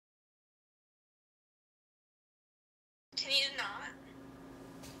you not?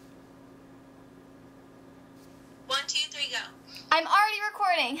 1, 2, 3, go. I'm already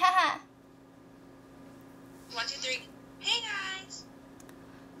recording, haha. 1, 2, 3. Hey guys.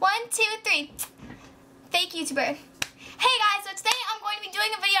 1, 2, 3. Fake YouTuber. Hey guys, so today I'm going to be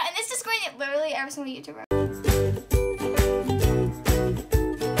doing a video, and this is going to literally every single YouTuber.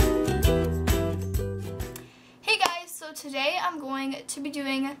 Hey guys, so today I'm going to be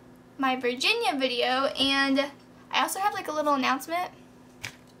doing my Virginia video, and I also have like a little announcement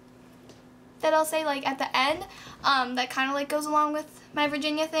that I'll say like at the end that kind of like goes along with my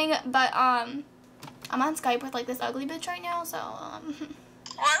Virginia thing, but I'm on Skype with like this ugly bitch right now, so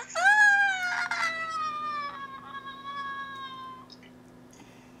What's up?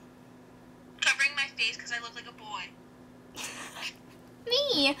 Covering my face because I look like a boy.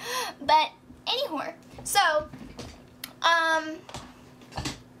 me. But anyhow, so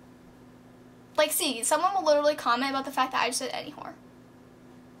like, see, someone will literally comment about the fact that I just said any whore.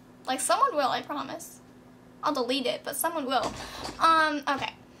 Like, someone will, I promise. I'll delete it, but someone will.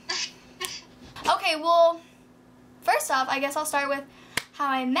 Okay. Okay, well, first off, I guess I'll start with how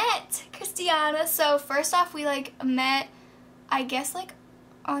I met Christiana. So, first off, we, like, met, I guess, like,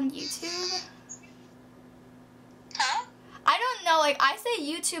 on YouTube. Huh? I don't know, like, I say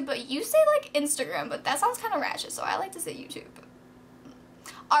YouTube, but you say, like, Instagram, but that sounds kind of ratchet, so I like to say YouTube.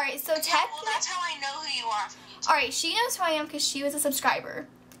 Alright, so Yeah, well, that's how I know who you are from YouTube. Alright, she knows who I am because she was a subscriber.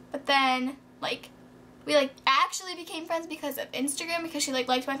 But then, like, we, like, actually became friends because of Instagram, because she, like,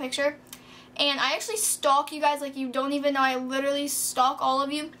 liked my picture. And I actually stalk you guys, like, you don't even know. I literally stalk all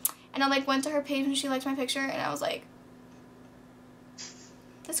of you. And I, like, went to her page when she liked my picture, and I was like,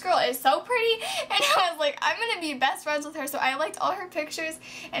 this girl is so pretty. And I was like, I'm gonna be best friends with her. So I liked all her pictures,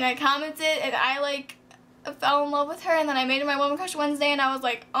 and I commented, and I, like, fell in love with her. And then I made her my Woman Crush Wednesday, and I was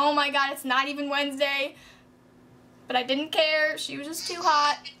like, oh my god, it's not even Wednesday. But I didn't care. She was just too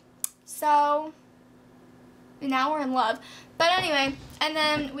hot. So now we're in love. But anyway, and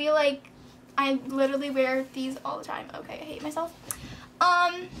then we, like, I literally wear these all the time. Okay, I hate myself.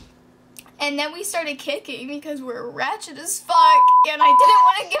 And then we started kicking because we're ratchet as fuck, and I didn't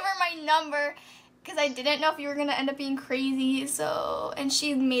want to give her my number because I didn't know if you were gonna end up being crazy. So, and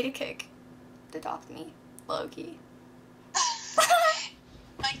she made a kick to talk to me, low key.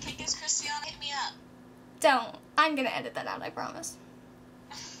 My kick is Christiana, hit me up. Don't. I'm gonna edit that out, I promise.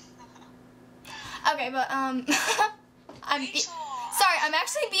 Okay, but sorry, I'm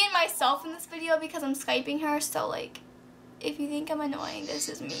actually being myself in this video because I'm Skyping her, so, like, if you think I'm annoying, this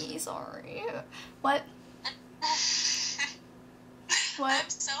is me, sorry. What? What? I'm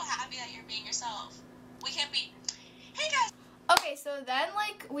so happy that you're being yourself. We can't be, hey guys. Okay, so then,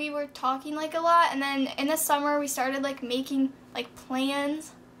 like, we were talking, like, a lot, and then in the summer we started, like, making, like,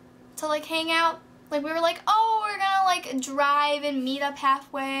 plans to, like, hang out. Like, we were like, oh, we're gonna, like, drive and meet up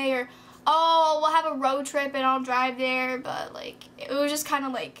halfway, or, oh, we'll have a road trip and I'll drive there, but, like, it was just kind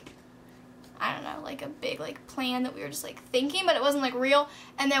of, like, I don't know, like, a big, like, plan that we were just, like, thinking, but it wasn't, like, real.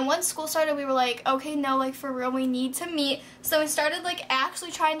 And then once school started, we were like, okay, no, like, for real, we need to meet. So we started, like,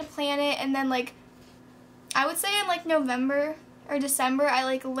 actually trying to plan it, and then, like, I would say in, like, November or December, I,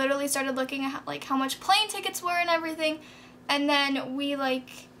 like, literally started looking at, like, how much plane tickets were and everything, and then we, like,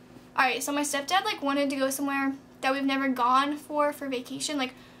 alright, so my stepdad, like, wanted to go somewhere that we've never gone for vacation.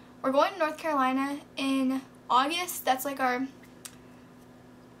 Like, we're going to North Carolina in August. That's, like, our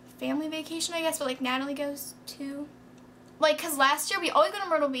family vacation, I guess, but, like, Natalie goes to, like, because last year we always go to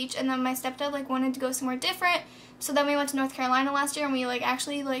Myrtle Beach, and then my stepdad, like, wanted to go somewhere different, so then we went to North Carolina last year, and we, like,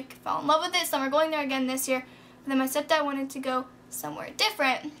 actually, like, fell in love with it, so we're going there again this year, and then my stepdad wanted to go somewhere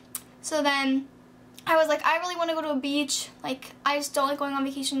different, so then I was like, I really want to go to a beach. Like, I just don't like going on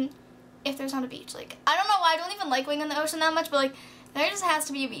vacation if there's not a beach. Like, I don't know why I don't even like going in the ocean that much, but, like, there just has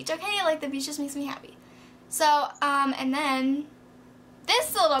to be a beach, okay? Like, the beach just makes me happy. So, and then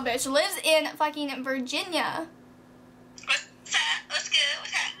this little bitch lives in fucking Virginia. What's that? What's good?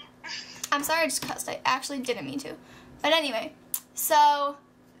 What's happening? I'm sorry I just cussed. I actually didn't mean to. But anyway, so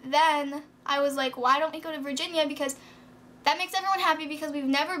then I was like, why don't we go to Virginia? Because that makes everyone happy because we've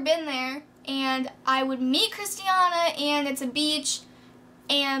never been there. And I would meet Christiana, and it's a beach,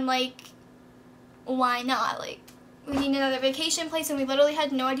 and, like, why not? Like, we need another vacation place, and we literally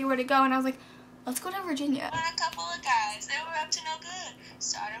had no idea where to go, and I was like, let's go to Virginia. When a couple of guys, they were up to no good,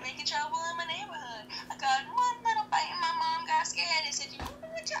 started making trouble in my neighborhood. I got in one little fight, and my mom got scared and said, you want to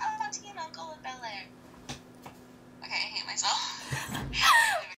meet your auntie and uncle in Bel Air? Okay, I hate myself.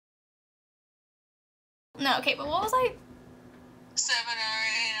 No, okay, but what was I? 7 or 8,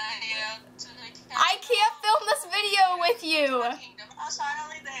 I can't film this video with you. I'm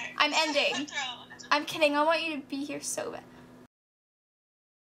finally there. I'm ending. That's a I'm kidding. I want you to be here so bad.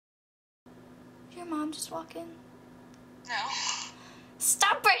 Did your mom just walk in? No.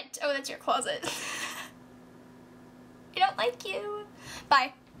 Stop it! Oh, that's your closet. I don't like you.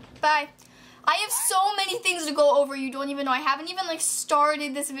 Bye. Bye. I have so many things to go over. You don't even know. I haven't even like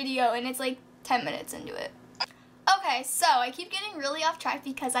started this video and it's like 10 minutes into it. Okay, so I keep getting really off track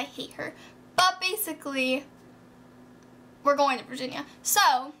because I hate her. But basically, we're going to Virginia.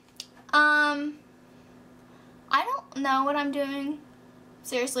 So, I don't know what I'm doing.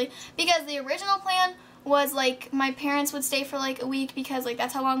 Seriously. Because the original plan was like my parents would stay for like a week because like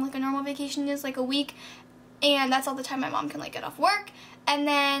that's how long like a normal vacation is, like a week. And that's all the time my mom can like get off work. And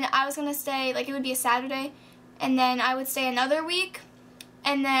then I was gonna stay, like it would be a Saturday, and then I would stay another week,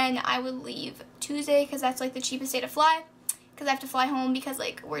 and then I would leave Tuesday because that's like the cheapest day to fly, because I have to fly home because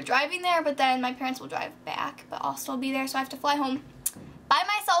like we're driving there, but then my parents will drive back, but I'll still be there, so I have to fly home by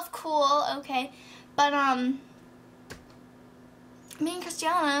myself. Cool, okay. But me and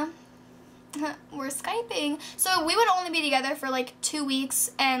Christiana, we're Skyping, so we would only be together for like 2 weeks,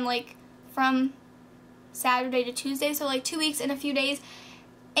 and like from Saturday to Tuesday, so like 2 weeks and a few days.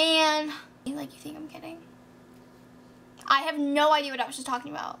 And like, you think I'm kidding? I have no idea what I was just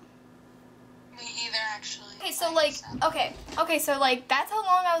talking about. Me either, actually. Okay, so like, okay, so like that's how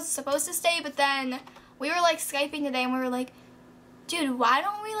long I was supposed to stay, but then we were like Skyping today and we were like, dude, why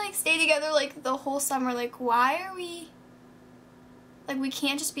don't we like stay together like the whole summer? Like, why are we like, we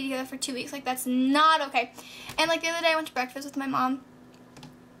can't just be together for 2 weeks, like that's not okay. And like the other day I went to breakfast with my mom,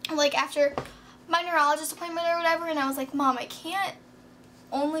 like after my neurologist appointment or whatever, and I was like, Mom, I can't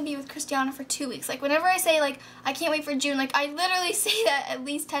only be with Christiana for 2 weeks. Like whenever I say like I can't wait for June, like I literally say that at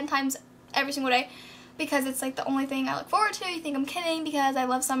least 10 times every single day because it's like the only thing I look forward to. You think I'm kidding, because I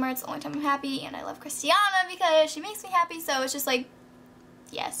love summer, it's the only time I'm happy, and I love Christiana because she makes me happy, so it's just like,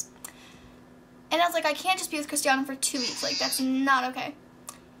 yes. And I was like, I can't just be with Christiana for 2 weeks, like that's not okay.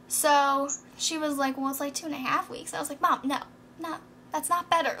 So she was like, well, it's like 2.5 weeks. I was like, Mom, no, that's not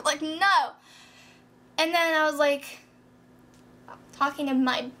better, like no. And then I was like talking to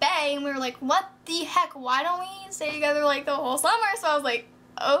my bae, and we were like, what the heck, why don't we stay together like the whole summer? So I was like,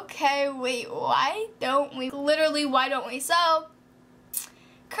 okay, wait, why don't we? Literally, why don't we? So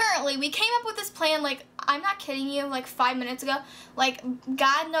currently we came up with this plan, like I'm not kidding you, like 5 minutes ago. Like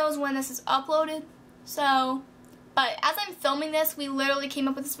God knows when this is uploaded. So, but as I'm filming this, we literally came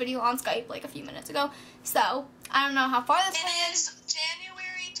up with this video on Skype like a few minutes ago. So I don't know how far this plan is. It is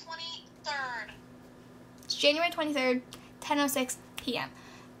January 23rd. It's January 23rd, 10:06 p.m.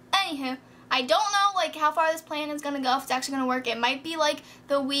 Anywho, I don't know like how far this plan is gonna go, if it's actually gonna work. It might be like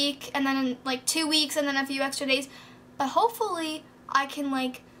the week, and then like 2 weeks, and then a few extra days. But hopefully I can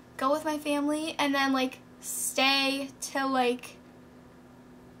like go with my family and then like stay till like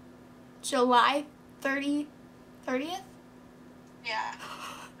July 30th. Yeah.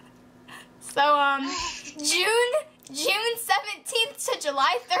 So June 17th to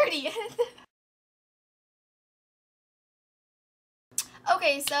July 30th.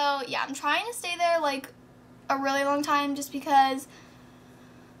 Okay, so yeah, I'm trying to stay there like a really long time just because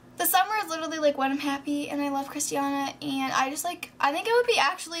the summer is literally like when I'm happy and I love Christiana, and I just like, I think it would be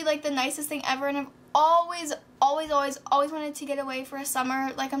actually like the nicest thing ever, and I've always wanted to get away for a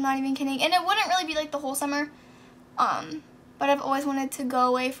summer, like I'm not even kidding. And it wouldn't really be like the whole summer, but I've always wanted to go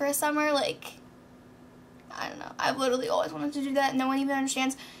away for a summer, like, I don't know, I've literally always wanted to do that. No one even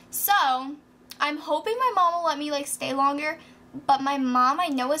understands. So I'm hoping my mom will let me like stay longer. But my mom, I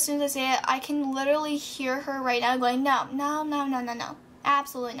know as soon as I say it, I can literally hear her right now going, no,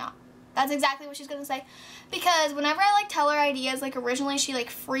 absolutely not. That's exactly what she's going to say. Because whenever I like tell her ideas, like originally she like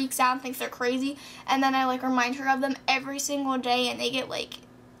freaks out and thinks they're crazy. And then I like remind her of them every single day, and they get like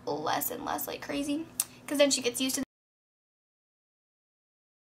less and less like crazy. Because then she gets used to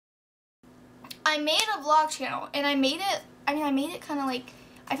them. I made a vlog channel, and I made it kind of like,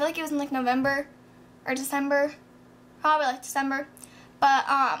 I feel like it was in like November or December. Probably like December, but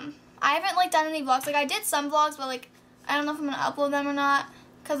I haven't like done any vlogs. Like I did some vlogs, but like I don't know if I'm gonna upload them or not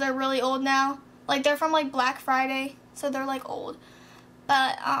because they're really old now. Like they're from like Black Friday, so they're like old.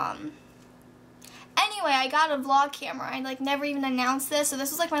 But anyway, I got a vlog camera. I like never even announced this, so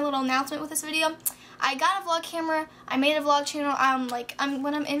this was like my little announcement with this video. I got a vlog camera. I made a vlog channel.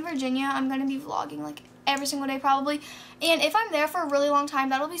 When I'm in Virginia, I'm gonna be vlogging like every single day probably, and if I'm there for a really long time,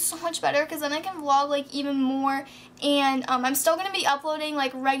 that'll be so much better because then I can vlog like even more. And I'm still gonna be uploading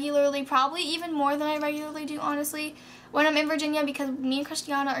like regularly, probably even more than I regularly do, honestly, when I'm in Virginia, because me and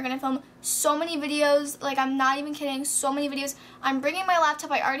Christiana are gonna film so many videos. Like I'm not even kidding, so many videos. I'm bringing my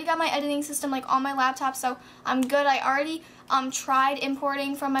laptop. I already got my editing system like on my laptop, so I'm good. I already tried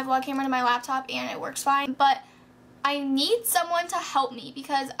importing from my vlog camera to my laptop and it works fine, but I need someone to help me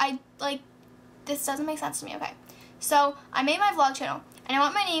because this doesn't make sense to me. Okay, so I made my vlog channel and I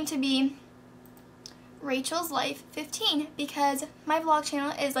want my name to be Rachel's Life 15 because my vlog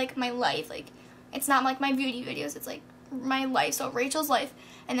channel is like my life. Like, it's not like my beauty videos, it's like my life. So Rachel's Life,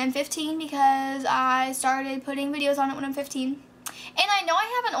 and then 15 because I started putting videos on it when I'm 15. And I know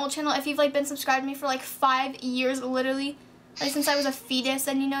I have an old channel if you've like been subscribed to me for like 5 years, literally, like since I was a fetus,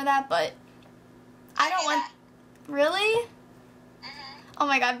 and you know that, but I don't want. Really? Oh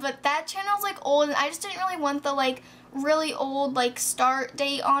my god, but that channel's like old and I just didn't really want the like really old like start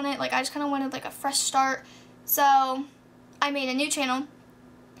date on it. Like, I just kind of wanted like a fresh start. So I made a new channel.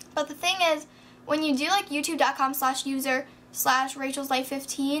 But the thing is, when you do like youtube.com/user/Rachel's Life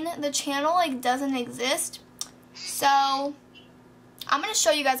 15, the channel like doesn't exist. So I'm going to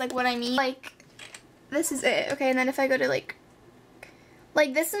show you guys like what I mean. Like, this is it. Okay, and then if I go to like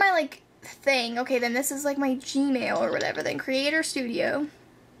this is my like thing. Okay, then this is like my Gmail or whatever. Then Creator Studio.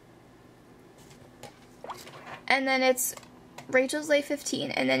 And then it's Rachel's Life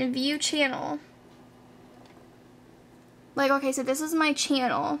 15. And then View Channel. Like, okay, so this is my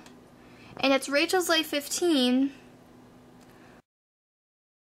channel. And it's Rachel's Life 15.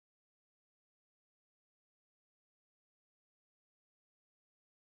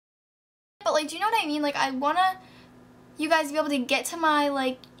 But like, do you know what I mean? Like, I wanna you guys to be able to get to my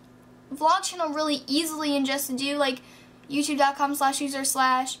like vlog channel really easily and just do like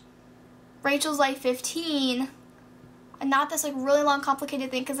youtube.com/user/Rachel's Life 15 and not this like really long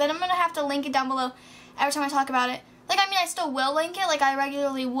complicated thing, because then I'm gonna have to link it down below every time I talk about it. Like, I mean, I still will link it like I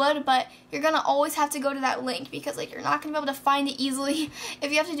regularly would, but you're gonna always have to go to that link because like you're not gonna be able to find it easily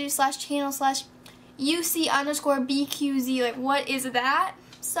if you have to do /channel/UC_BQZ. Like, what is that?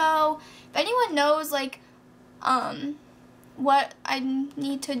 So if anyone knows like what I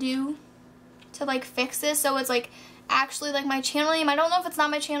need to do to like fix this so it's like actually like my channel name. I don't know if it's not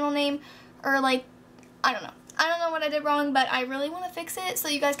my channel name or like I don't know what I did wrong, but I really want to fix it so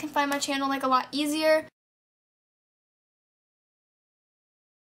you guys can find my channel like a lot easier.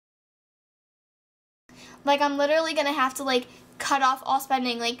 Like, I'm literally gonna have to like cut off all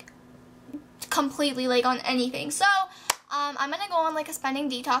spending like completely like on anything. So I'm gonna go on like a spending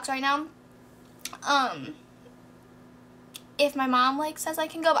detox right now. If my mom like says I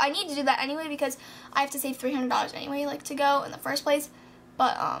can go, but I need to do that anyway because I have to save $300 anyway like to go in the first place.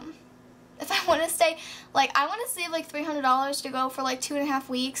 But if I want to stay, like, I want to save like $300 to go for like 2.5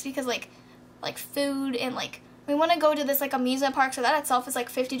 weeks because like food and like we want to go to this like amusement park, so that itself is like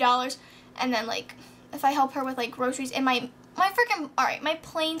 $50. And then like if I help her with like groceries, and my freaking my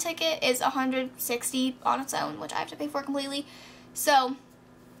plane ticket is $160 on its own, which I have to pay for completely. So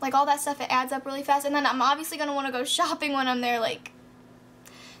like all that stuff, it adds up really fast. And then I'm obviously going to want to go shopping when I'm there, like.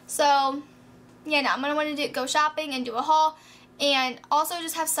 So, yeah, no, I'm going to want to go shopping and do a haul. And also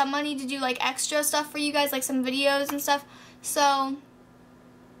just have some money to do, like, extra stuff for you guys, like some videos and stuff. So,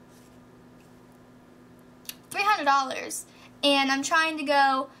 $300. And I'm trying to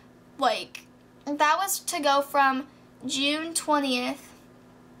go, like, that was to go from June 20th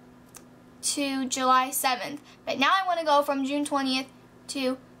to July 7th. But now I want to go from June 20th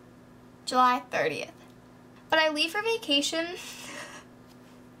to July 30th. But I leave for vacation.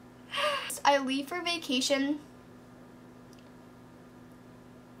 I leave for vacation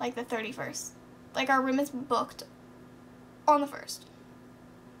like the 31st. Like, our room is booked on the 1st.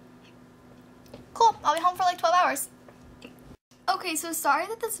 Cool. I'll be home for like 12 hours. Okay, so sorry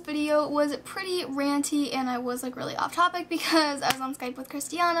that this video was pretty ranty and I was like really off topic because I was on Skype with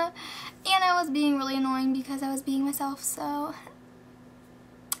Christiana and I was being really annoying because I was being myself, so.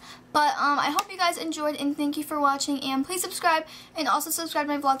 But I hope you guys enjoyed and thank you for watching, and please subscribe and also subscribe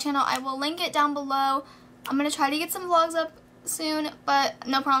to my vlog channel. I will link it down below. I'm going to try to get some vlogs up soon, but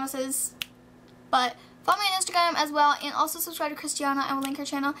no promises. But follow me on Instagram as well, and also subscribe to Christiana. I will link her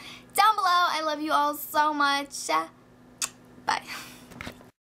channel down below. I love you all so much. Bye.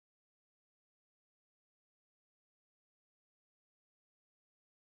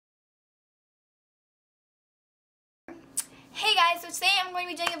 Hey guys, so today I'm going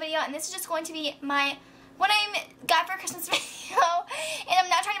to be doing a video, and this is just going to be my what I got for Christmas video, and I'm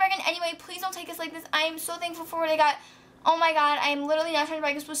not trying to brag in any way. Please don't take this like this. I am so thankful for what I got. Oh my god, I am literally not trying to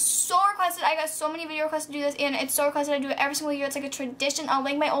brag. This was so requested. I got so many video requests to do this, and it's so requested. I do it every single year. It's like a tradition. I'll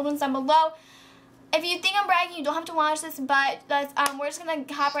link my old ones down below. If you think I'm bragging, you don't have to watch this, but that's, we're just going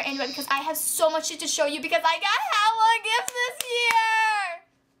to hop right into it because I have so much shit to show you because I got hella gifts this year!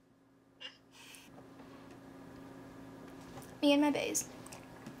 Me and my baes.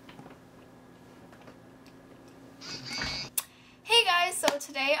 Hey guys, so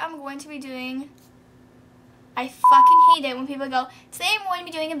today I'm going to be doing, I fucking hate it when people go, today I'm going to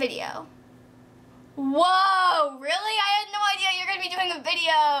be doing a video. Whoa, really? I had no idea you're going to be doing a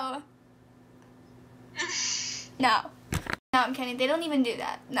video. No, I'm kidding. They don't even do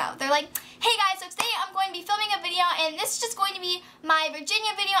that. No, they're like, hey guys, so today I'm going to be filming a video, and this is just going to be my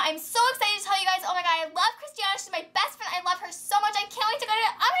Virginia video. I'm so excited to tell you guys, oh my god, I love Christiana. She's my best friend. I love her so much. I can't wait to go to,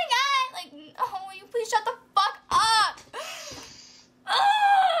 oh my god, like, oh, will you please shut the fuck up?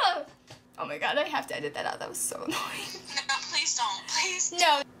 Oh my god, I have to edit that out. That was so annoying. No, please don't. Please don't.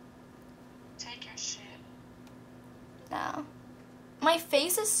 No. Take your shit. No. My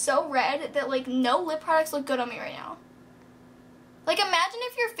face is so red that, like, no lip products look good on me right now. Like, imagine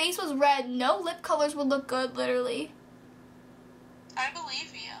if your face was red, no lip colors would look good, literally. I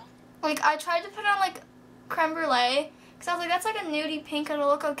believe you. Like, I tried to put on, like, creme brulee, because I was like, that's like a nudie pink, it'll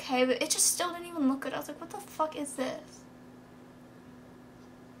look okay, but it just still didn't even look good. I was like, what the fuck is this?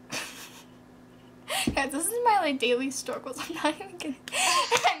 Guys, this is my, like, daily struggles. I'm not even kidding.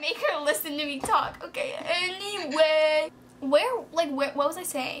 I make her listen to me talk. Okay, anyway. What was I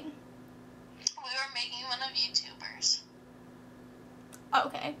saying? We were making fun of YouTubers.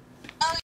 Okay.